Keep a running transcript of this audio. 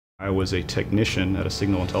I was a technician at a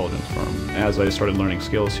signal intelligence firm. As I started learning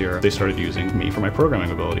skills here, they started using me for my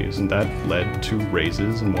programming abilities, and that led to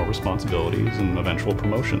raises and more responsibilities and eventual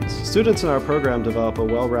promotions. Students in our program develop a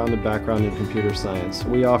well-rounded background in computer science.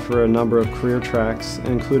 We offer a number of career tracks,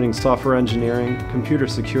 including software engineering, computer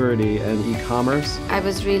security, and e-commerce. I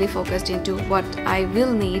was really focused into what I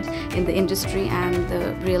will need in the industry and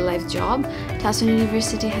the real-life job. Towson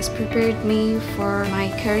University has prepared me for my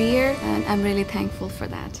career, and I'm really thankful for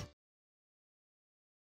that.